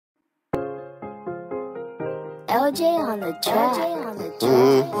LJ on the track.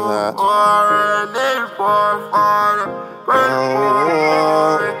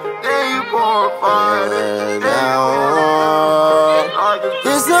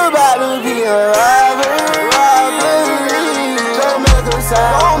 It's about to be a robbery. Don't make a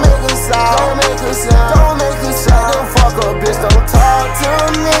sound. Don't make a sound. Don't make a sound. Don't make a sound. Don't fuck up, bitch. Don't talk to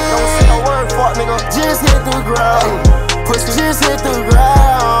me. Don't say a word, fuck nigga. Just hit the ground. Push the just hit the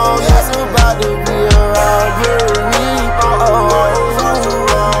ground. It's about to be a robbery.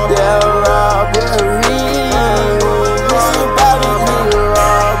 Yeah, robbery. It's about to be a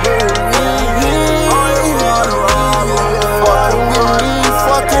robbery.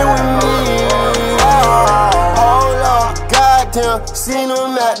 Fucking with me. Hold up, goddamn. Seen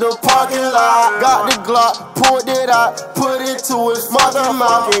him at the parking lot. Got the Glock, pulled it out, put it to his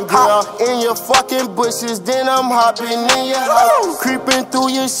motherfucking girl. In your fucking bushes, then I'm hopping in your house. Creeping through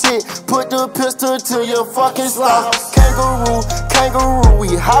your shit, put the pistol to your fucking stomach. Kangaroo, kangaroo,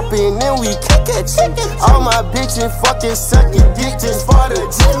 we hopping and we kick it. All my bitches fucking sucking dick just for the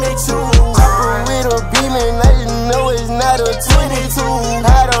Jimmy Choo. Hopping with a beam and let you know it's not a 22.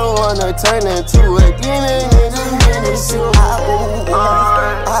 I don't wanna turn into a demon in the minute.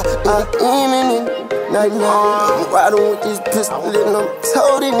 I'm riding with this pistol and I'm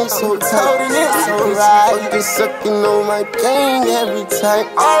toting it, so toting it, so right. Fucking sucking on my gang every time.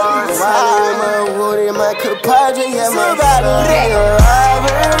 Riding my wood in my compadre, yeah, my robbery.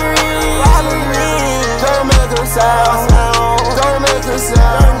 Don't make a sound. Don't make a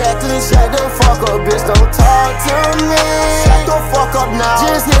sound. Shut the fuck up, bitch. Don't talk to me. Shut the fuck up now.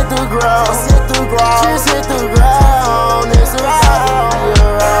 Just hit the ground. Just hit the ground. Just hit the ground. It's about to be a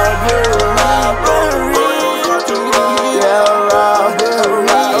robbery.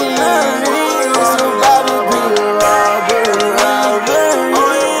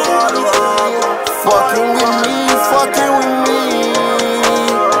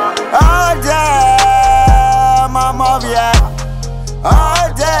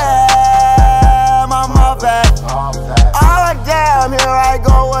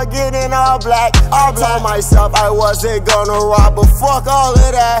 Black. I told myself I wasn't gonna rob, but fuck all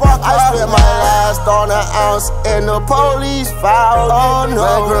of that. I spent my last on an ounce and the police found it.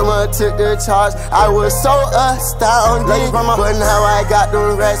 My grandma took the charge, I was so astounded. But now I got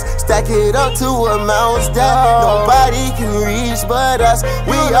the rest, stack it up to amounts that nobody can reach but us.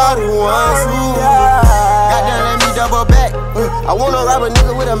 We are the ones who goddamn, let me double back. I wanna rob a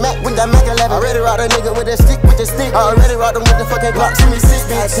nigga with a Mac, with that Mac 11. Already robbed a nigga with a stick, already robbed him with the fucking Glock. See me 6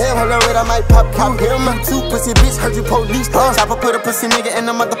 bitch. Damn, hold on, wait, I might pop him. Too pussy bitch, heard you police. Chopper put a pussy nigga in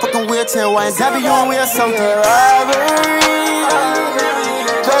the motherfucking wheelchair. YNW and we are something. Robbery.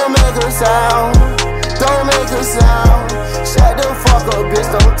 Don't make a sound. Don't make a sound. Shut the fuck up, bitch.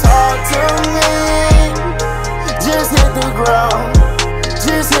 Don't talk to me. Just hit the ground.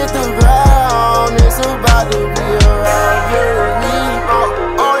 Just hit the ground. It's about to be a robbery.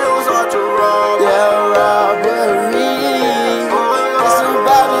 All yours are to rob. Yeah, robbery. It's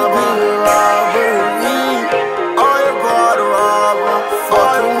about to be a robbery. All you got to rob.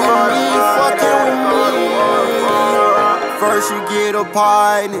 Fucking with me, fucking with me. First you get a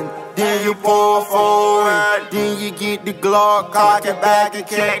pint and then you pour forward. Then you get the Glock, cock it back and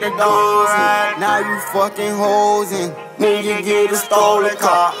kick the doors. Now you fucking hoes and then you get a stolen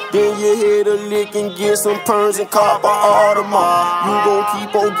car. Then you hit a lick and get some perms and cop a Audemars. You gon'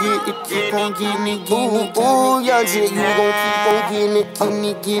 keep on getting it. Ooh, young Jit, you gon' keep on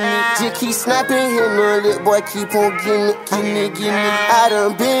getting it. Just keep snapping him a lip, boy, keep on getting it. I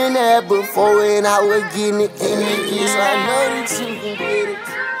done been there before and I was getting it. So I know that you can get it.